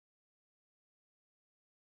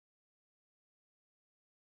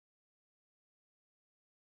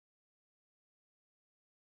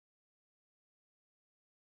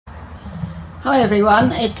Hi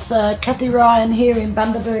everyone, it's Kathie Ryan here in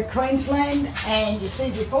Bundaberg, Queensland, and you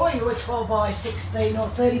see before you a 12 by 16 or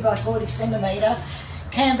 30 by 40 centimetre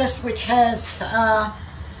canvas which has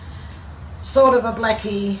sort of a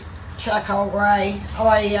blacky charcoal grey.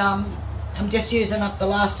 I'm just using up the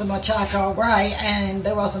last of my charcoal grey and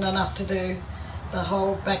there wasn't enough to do the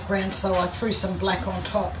whole background, so I threw some black on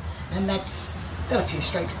top and that's got a few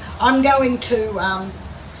streaks. I'm going to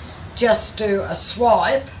just do a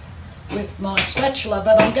swipe with my spatula,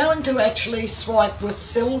 but I'm going to actually swipe with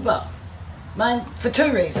silver, for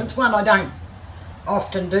two reasons. One, I don't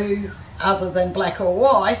often do other than black or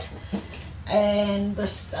white, and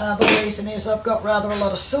the other reason is I've got rather a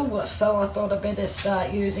lot of silver, so I thought I'd better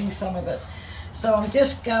start using some of it. So I'm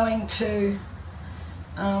just going to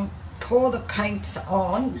pour the paints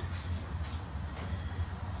on,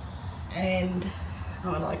 and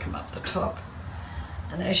I like them up the top,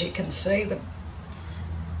 and as you can see the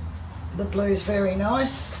blue is very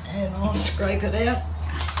nice, and I'll scrape it out,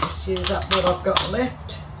 just use up what I've got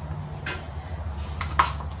left.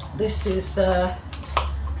 This is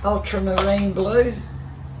ultramarine blue,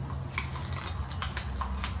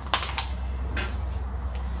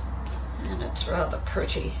 and it's rather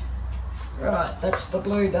pretty. Right, that's the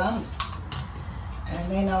blue done,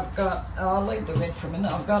 and then I've got, I'll leave the red for a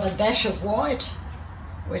minute, I've got a dash of white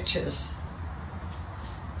which is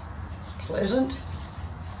pleasant.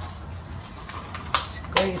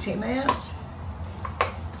 Squeeze him out.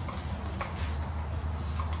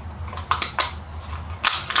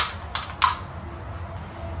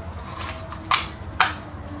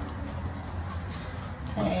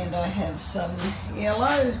 And I have some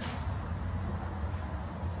yellow.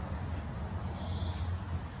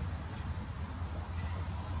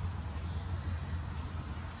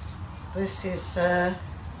 This is,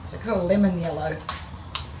 what's it called, lemon yellow.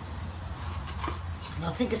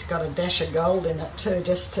 I think it's got a dash of gold in it too,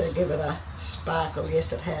 just to give it a sparkle.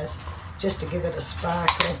 Yes, it has, just to give it a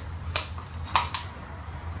sparkle.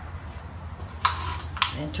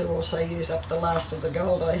 And to also use up the last of the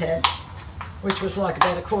gold I had, which was like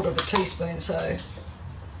about 1/4 of a teaspoon, so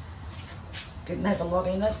didn't have a lot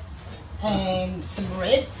in it. And some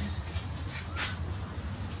red.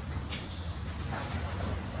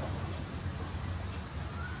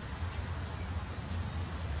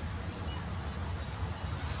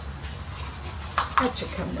 That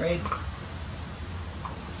should come red.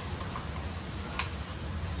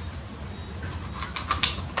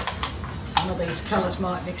 Some of these colours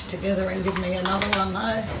might mix together and give me another one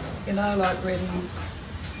though. You know, like red and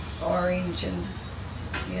orange and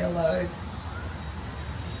yellow.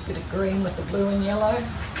 Bit of green with the blue and yellow.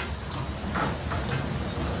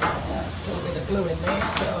 Still a bit of blue in there,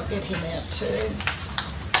 so I'll get him out too.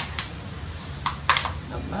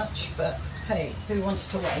 Not much, but hey, who wants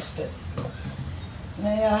to waste it?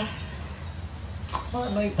 Now, I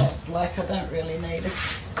leave that black, I don't really need it.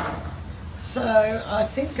 So I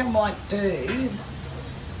think I might do,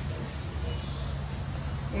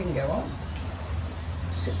 you can go on,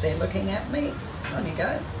 sit there looking at me, on you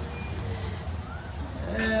go.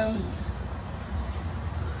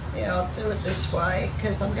 Yeah, I'll do it this way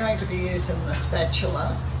because I'm going to be using the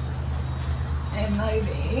spatula, and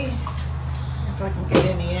maybe, if I can get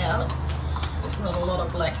any out, there's not a lot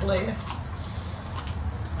of black left.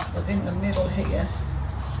 But in the middle here,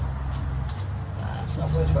 it's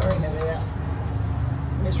not worth worrying about.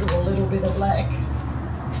 Miserable little bit of black.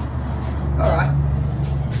 Alright.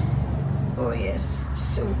 Oh yes,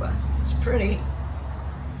 silver. It's pretty.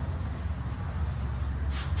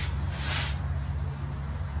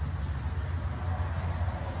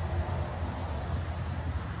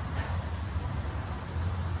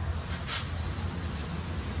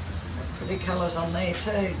 Pretty colours on there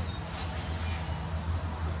too.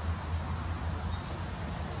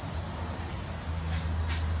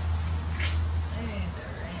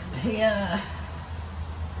 Here,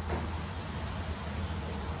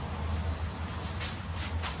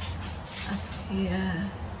 up here,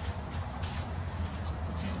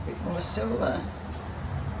 a bit more silver.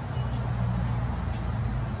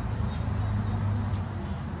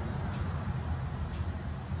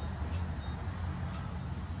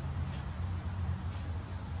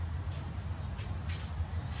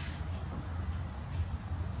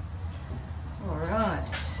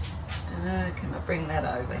 Can I bring that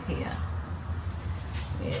over here?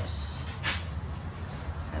 Yes.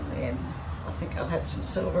 And then I think I'll have some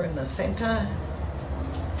silver in the centre.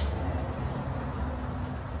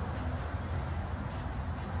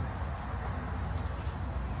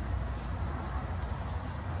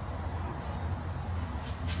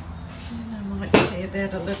 And I might see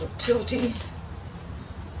about a little tilty,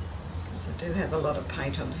 because I do have a lot of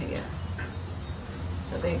paint on here.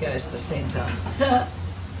 So there goes the centre.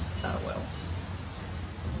 Oh well.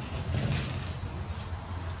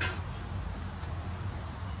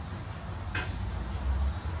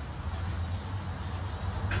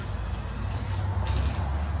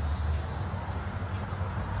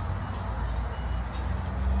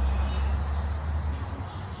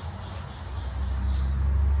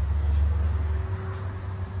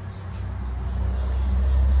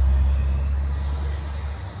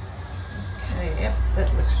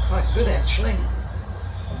 That looks quite good actually.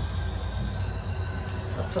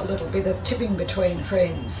 That's a little bit of tipping between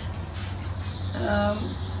friends. I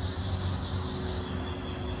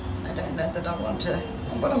don't know that I want to.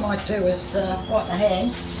 What I might do is wipe my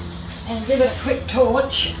hands and give it a quick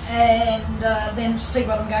torch and then see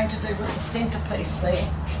what I'm going to do with the centrepiece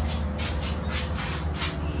there.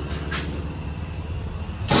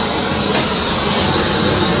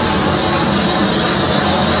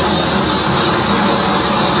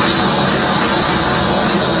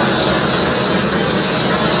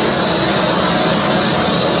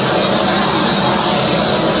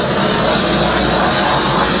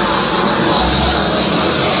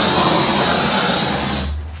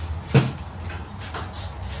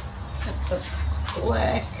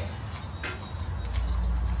 Black.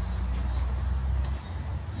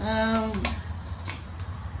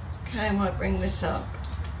 Okay, I might bring this up.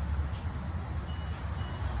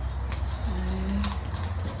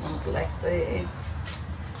 Put one black there.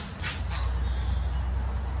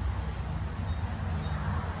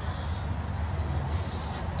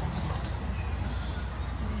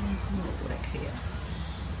 There's more black here.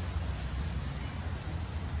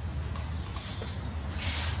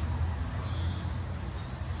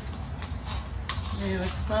 Now,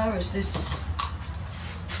 as far as this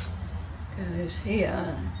goes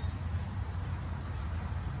here,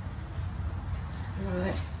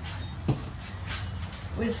 right,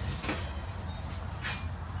 with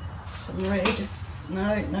some red,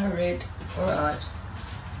 no red, alright,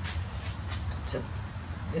 it's a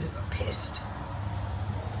bit of a pest.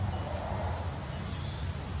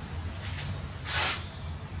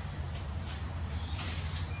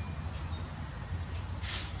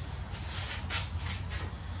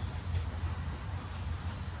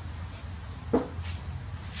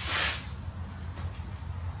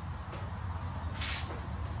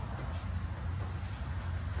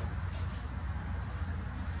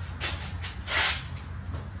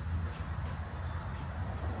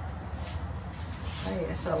 Oh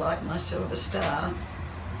yes, I like my silver star.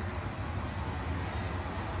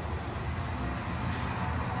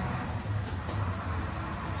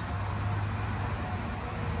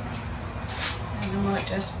 And I might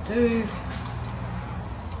just do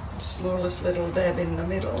the smallest little dab in the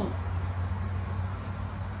middle.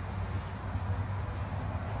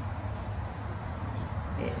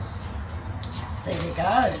 Yes, there we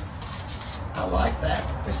go. I like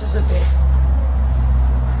that. This is a bit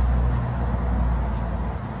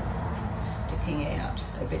out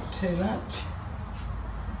a bit too much.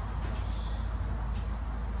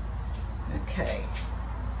 Okay,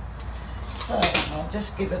 so I'll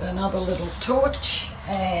just give it another little torch,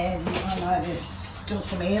 and I know there's still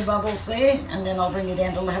some air bubbles there, and then I'll bring you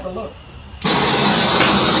down to have a look.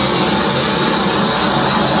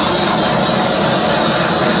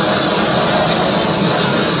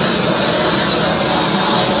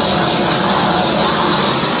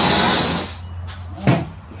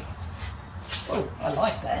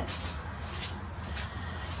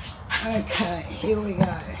 Okay, here we go.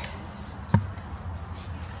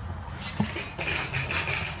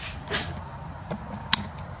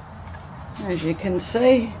 As you can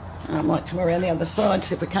see, I might come around the other side,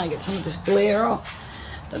 see if we can't get some of this glare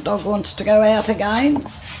off. The dog wants to go out again.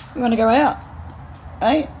 You want to go out?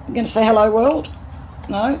 Hey, you going to say hello world?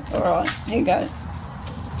 No? Alright, here you go.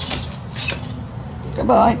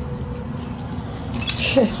 Goodbye.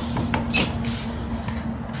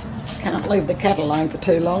 Can't leave the cat alone for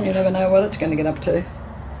too long, you never know what it's going to get up to.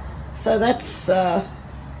 So that's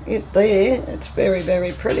it there. It's very,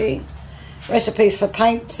 very pretty. Recipes for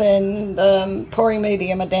paints and pouring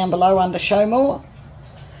medium are down below under Show More.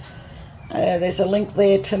 There's a link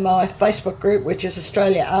there to my Facebook group, which is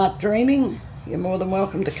Australia Art Dreaming. You're more than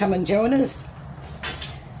welcome to come and join us.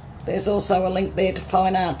 There's also a link there to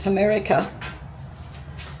Fine Arts America,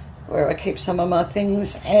 where I keep some of my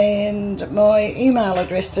things, and my email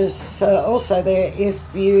address is also there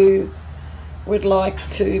if you would like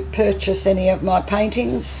to purchase any of my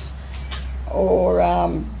paintings or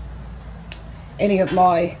any of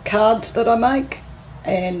my cards that I make,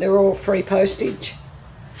 and they're all free postage.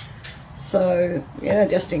 So yeah,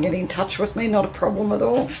 just to get in touch with me, not a problem at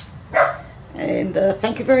all. And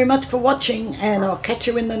thank you very much for watching, and I'll catch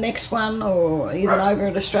you in the next one, or even over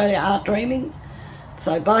at Australia Art Dreaming.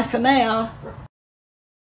 So bye for now.